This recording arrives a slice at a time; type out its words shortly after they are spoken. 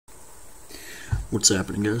What's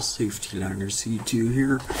happening, guys? Safety Liner C2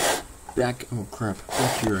 here. Back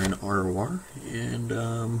here in ROR.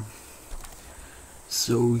 And,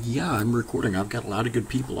 so yeah, I'm recording. I've got a lot of good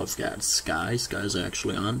people. I've got Sky's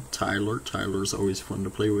actually on. Tyler's always fun to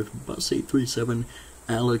play with. Bus837,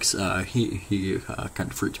 Alex, he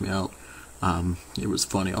kind of freaked me out. It was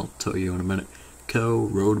funny, I'll tell you in a minute.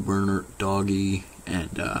 Roadburner, Dogy,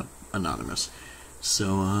 and, Anonymous.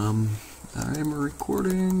 So, I'm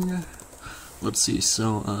recording. Let's see,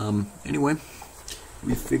 so, anyway,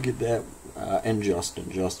 we figured that, and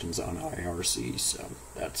Justin's on IRC, so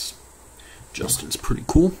Justin's pretty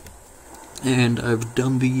cool. And I've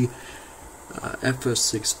done the,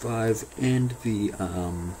 FS65 and the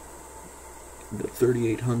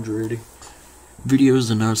 3800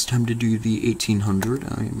 videos, and now it's time to do the 1800.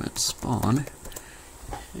 I am at spawn,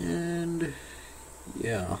 and,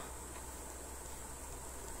 yeah,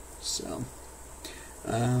 so,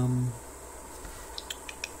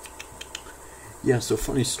 yeah, so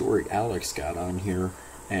funny story, Alex got on here,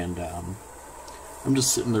 and, I'm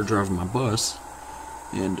just sitting there driving my bus,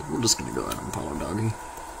 and we're just gonna go ahead and follow Dogy,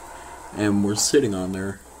 and we're sitting on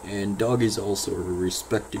there, and Dogy's also a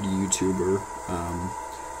respected YouTuber,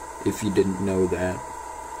 if you didn't know that,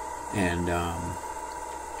 and,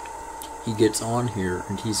 he gets on here,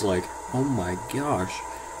 and he's like, oh my gosh,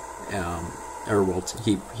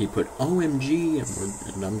 he put OMG,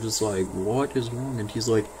 and I'm just like, what is wrong? And he's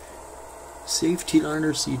like, Safety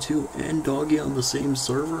Liner C2 and Dogy on the same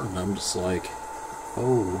server? And I'm just like,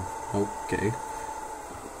 oh, okay.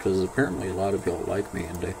 Because apparently a lot of y'all like me,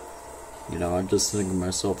 and you know, I just think of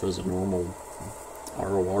myself as a normal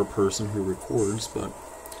ROR person who records, but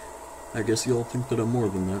I guess y'all think that I'm more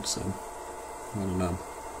than that, so I don't know.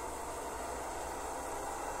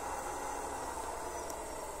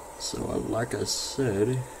 So, like I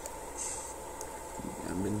said,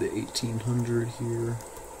 I'm in the 1800 here.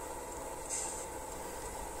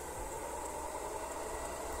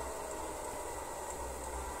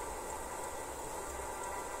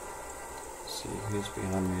 See who's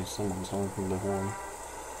behind me. Someone's honking the horn.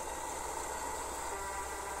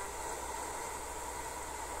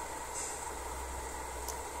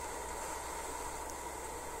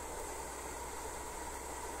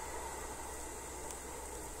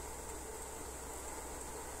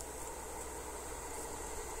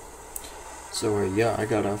 So yeah, I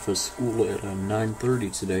got off of school at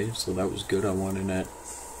 9:30 today, so that was good. I went in at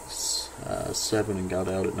 7 and got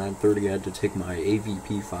out at 9:30. I had to take my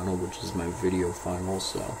AVP final, which is my video final,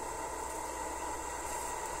 so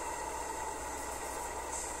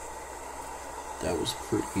that was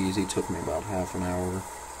pretty easy. Took me about half an hour.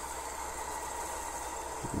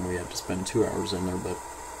 And we had to spend 2 hours in there, but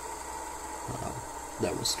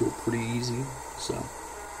that was still pretty easy, so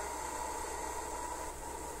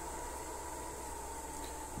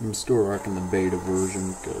I'm still rocking the beta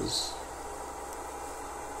version because,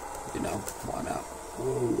 you know, why not?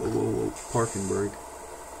 Whoa, parking brake.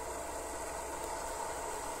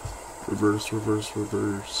 Reverse.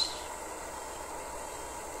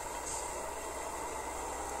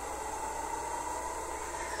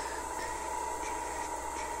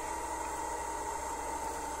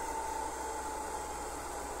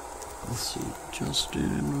 Let's see,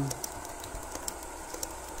 Justin.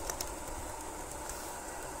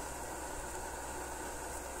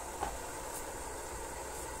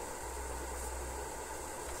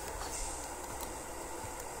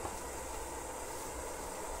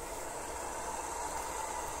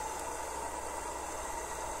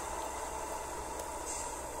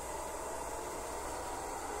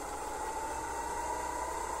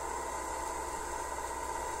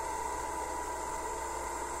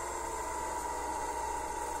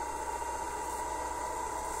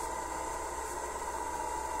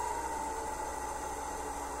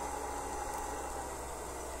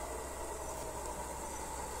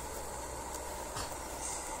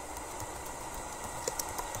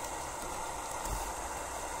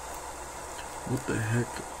 What the heck?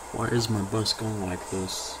 Why is my bus going like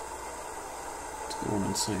this? It's going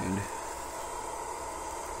insane.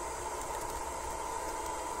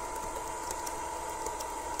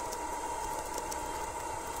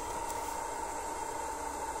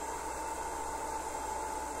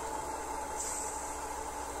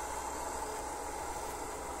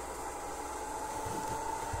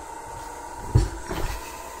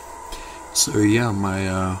 So yeah, my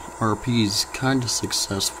RP is kind of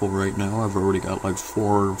successful right now. I've already got like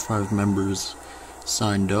 4 or 5 members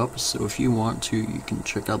signed up, so if you want to, you can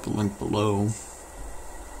check out the link below.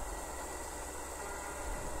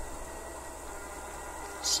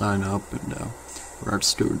 Sign up, and we're not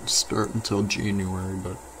start until January,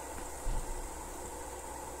 but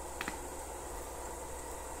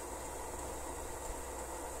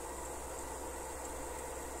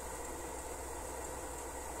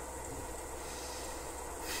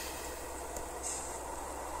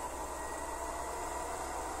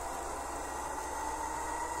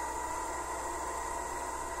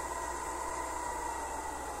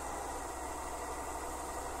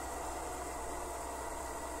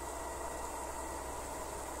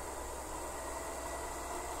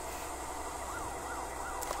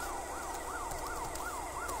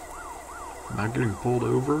Am I getting pulled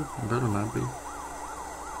over? I better not be.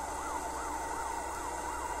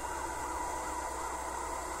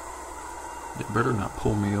 They better not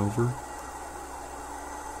pull me over.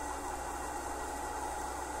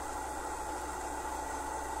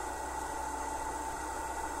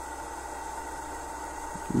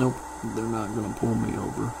 Nope, they're not gonna pull me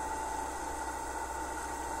over.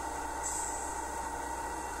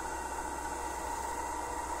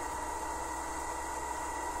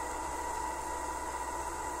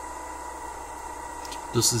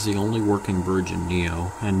 This is the only working bridge in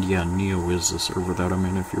Neo, and yeah, Neo is the server that I'm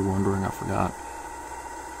in, if you're wondering. I forgot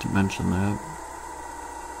to mention that.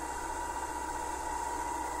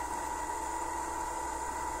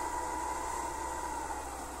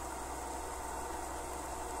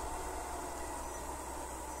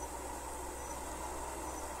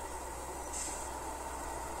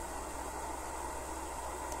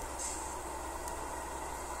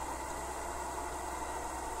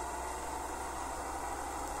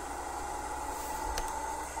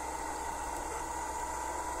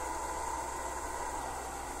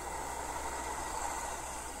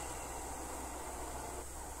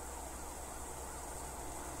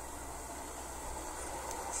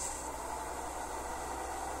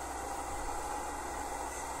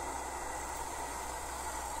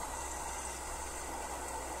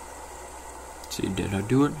 See, did I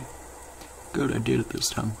do it? Good, I did it this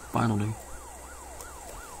time, finally.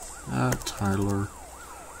 Tyler.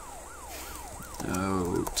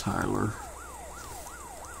 Oh, Tyler.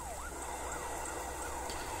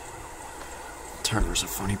 Tyler's a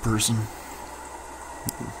funny person.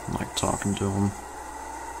 I like talking to him.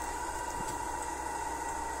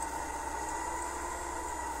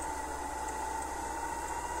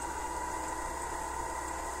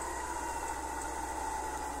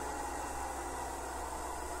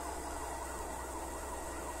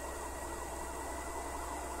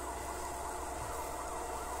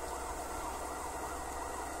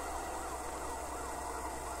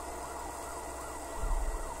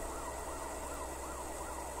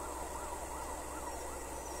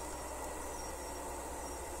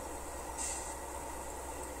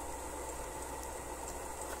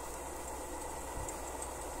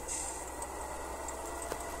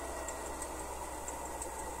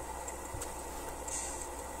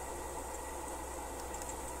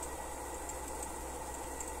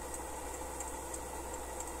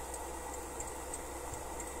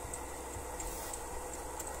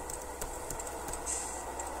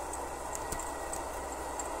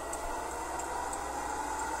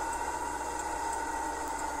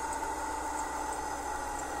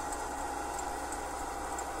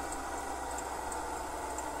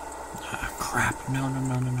 Crap, no.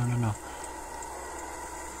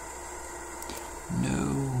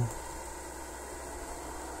 No.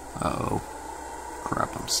 Uh-oh.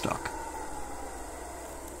 Crap, I'm stuck.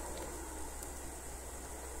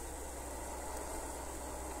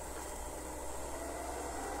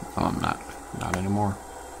 Oh, I'm not. Not anymore.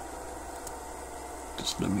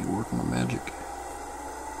 Just let me work my magic.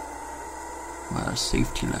 My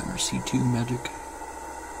safety liner C2 magic.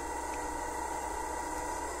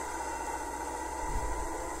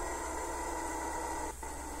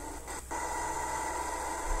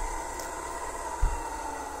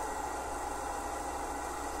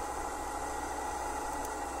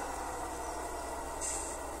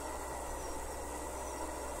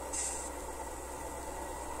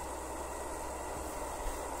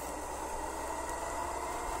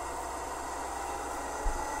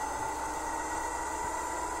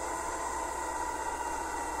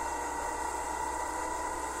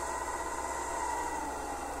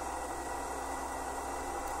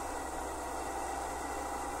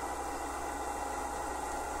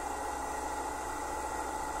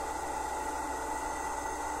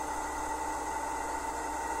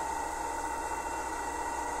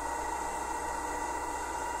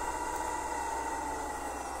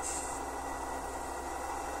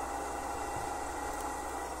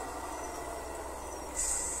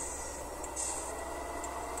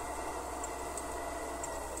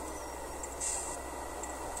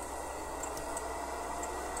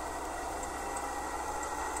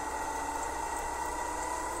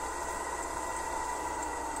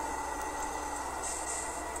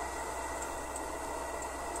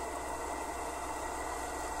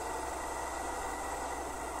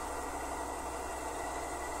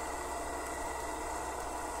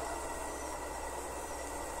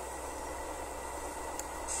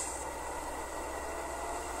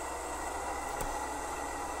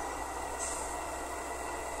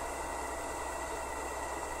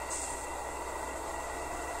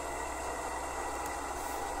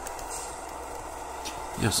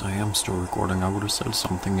 Yes, I am still recording. I would have said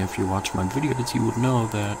something if you watch my videos. You would know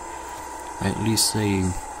that I at least say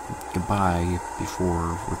goodbye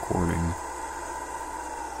before recording.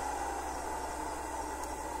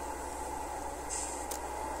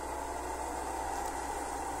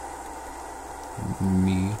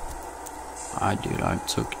 Me. I did. I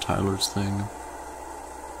took Tyler's thing.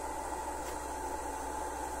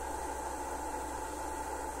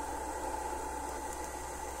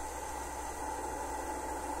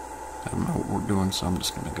 I don't know what we're doing, so I'm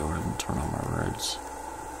just gonna go ahead and turn on my reds.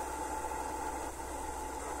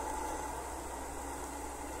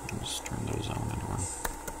 Just turn those on anyway.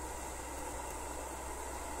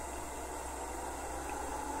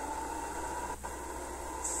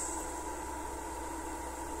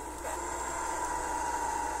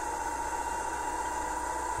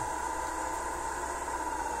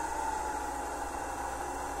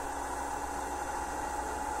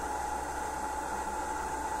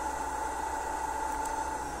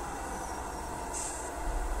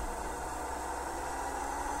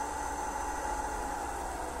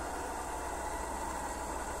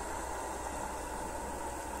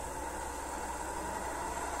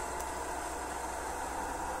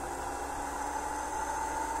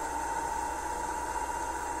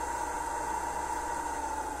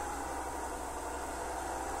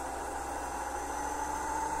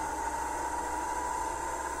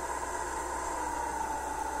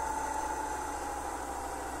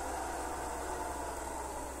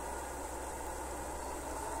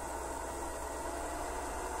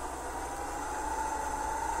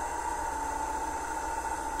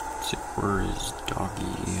 See where his doggy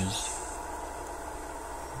is.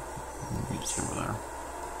 He's over there.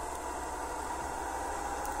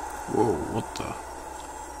 Whoa, what the?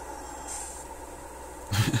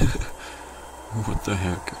 What the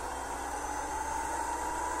heck?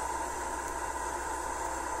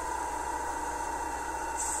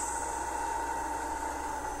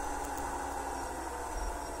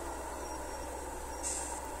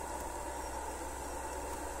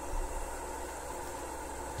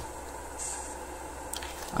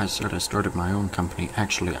 I said I started my own company.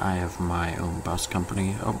 Actually, I have my own bus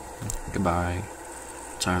company. Oh, goodbye,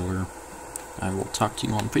 Tyler. I will talk to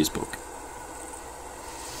you on Facebook.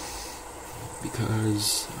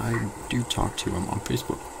 Because I do talk to him on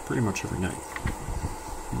Facebook pretty much every night.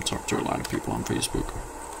 I talk to a lot of people on Facebook.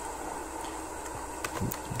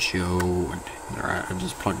 Joe, and there I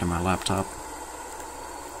just plugged in my laptop.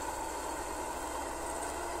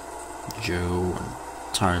 Joe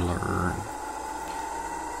and Tyler and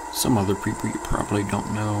some other people you probably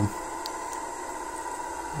don't know.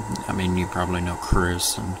 I mean, you probably know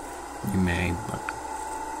Chris, and you may, but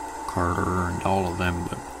Carter and all of them,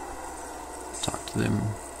 but talk to them.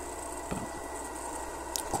 But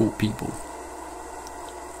cool people.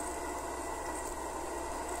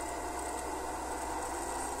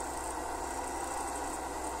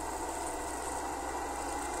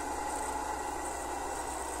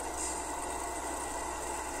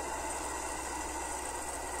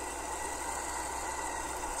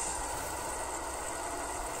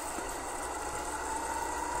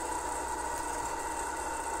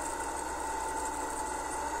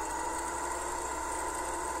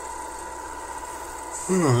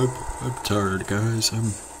 I'm tired, guys.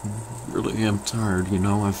 Really am tired, you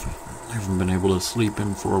know. I haven't been able to sleep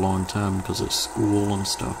in for a long time because of school and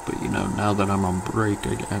stuff, but you know, now that I'm on break,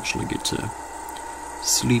 I actually get to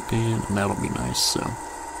sleep in, and that'll be nice, so.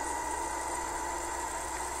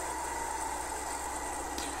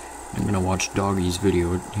 I'm gonna watch Doggy's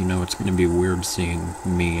video. You know, it's gonna be weird seeing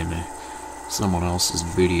me in someone else's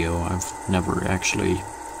video. I've never actually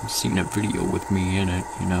seen a video with me in it,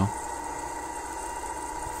 you know.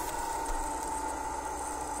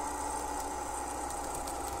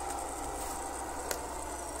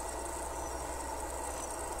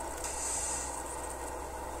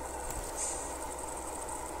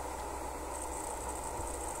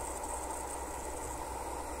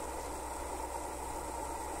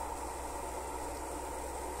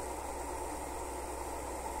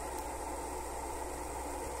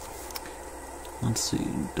 Let's see,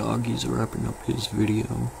 Doggy's wrapping up his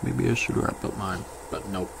video. Maybe I should wrap up mine, but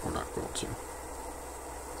nope, we're not going to.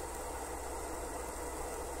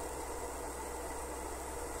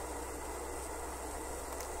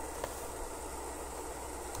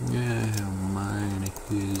 Yeah, mine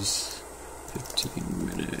is 15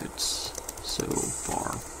 minutes so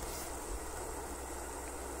far.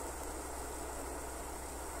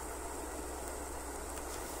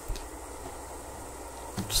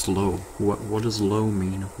 Slow. What does low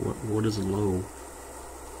mean? What is low?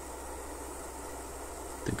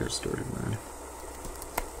 I think I started mine.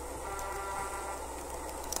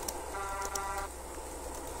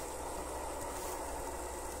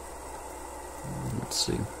 Let's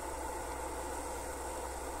see.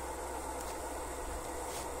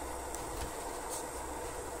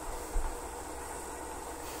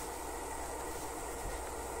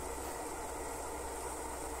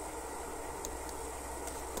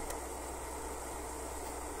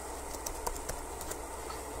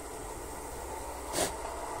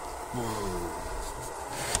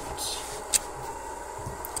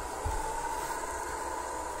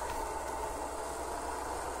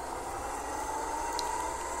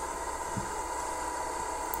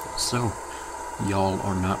 So, y'all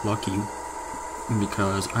are not lucky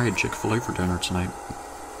because I had Chick-fil-A for dinner tonight.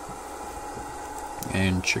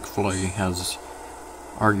 And Chick-fil-A has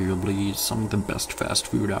arguably some of the best fast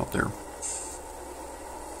food out there.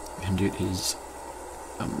 And it is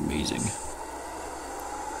amazing.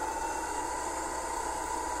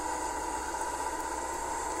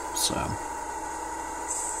 So,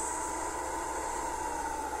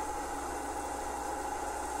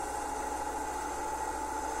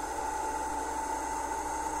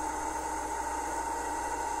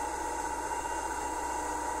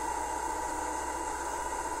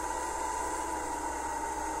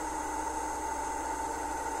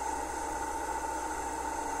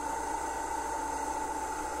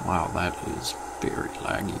 wow, that is very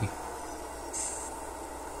laggy.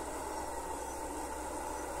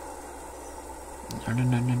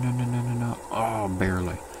 No. Oh,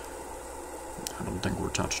 barely. I don't think we're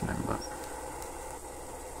touching him, but...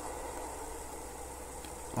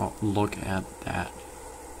 Oh, look at that.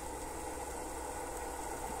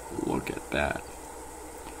 Look at that.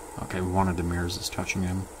 Okay, one of the mirrors is touching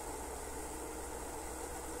him.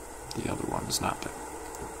 The other one is not there.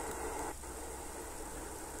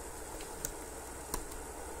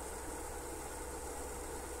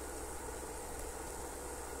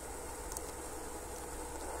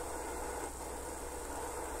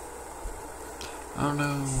 Oh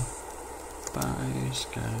no. Bye,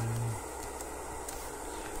 Sky.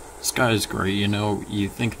 Sky's great, you know, you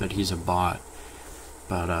think that he's a bot,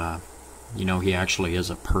 but, you know, he actually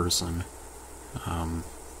is a person.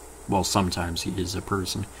 Well, sometimes he is a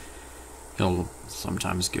person. He'll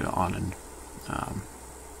sometimes get on and,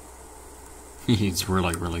 he's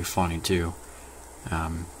really, really funny, too.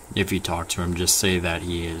 If you talk to him, just say that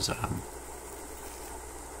he is,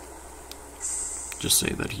 just say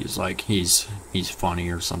that he's like, he's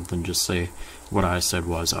funny or something. Just say what I said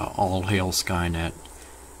was, all hail Skynet.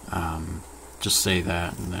 Just say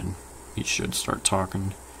that, and then he should start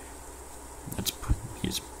talking.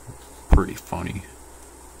 He's pretty funny.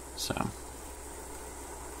 So,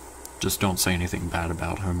 just don't say anything bad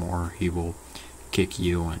about him, or he will kick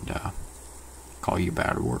you and call you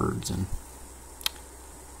bad words, and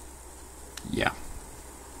yeah.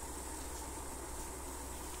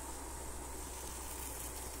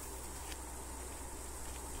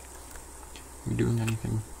 You doing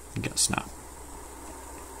anything? Guess not.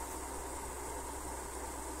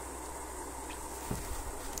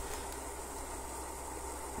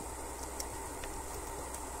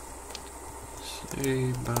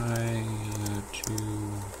 Say bye to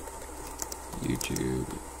YouTube,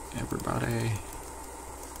 everybody.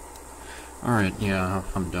 Alright, yeah,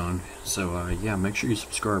 I'm done. So, yeah, make sure you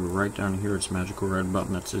subscribe. Right down here, it's a magical red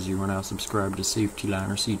button that says you are now subscribed to Safety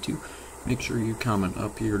Liner C2. Make sure you comment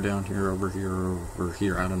up here, down here, over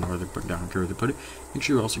here, I don't know where they put down here, they put it. Make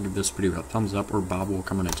sure you also give this video a thumbs up or Bob will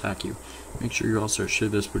come and attack you. Make sure you also share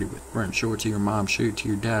this video with friends. Show it to your mom, show it to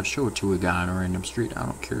your dad, show it to a guy on a random street. I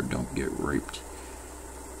don't care, don't get raped.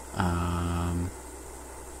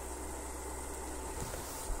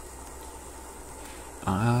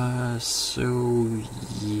 So,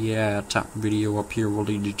 yeah, top video up here will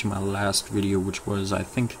lead you to my last video, which was, I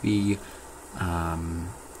think, the,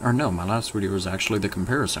 or no, my last video was actually the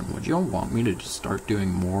comparison. Would y'all want me to just start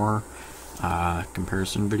doing more,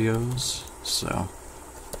 comparison videos? So,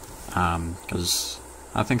 because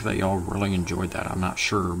I think that y'all really enjoyed that. I'm not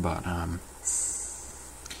sure, but,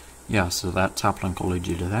 yeah, so that top link will lead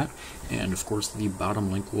you to that, and of course the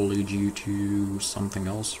bottom link will lead you to something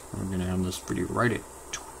else. We're going to end this video right at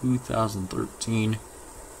 2013.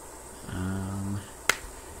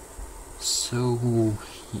 So,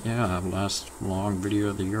 yeah, last long video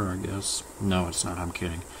of the year, I guess. No, it's not, I'm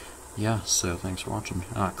kidding. Yeah, so thanks for watching.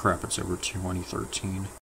 Ah, crap, it's over 2013.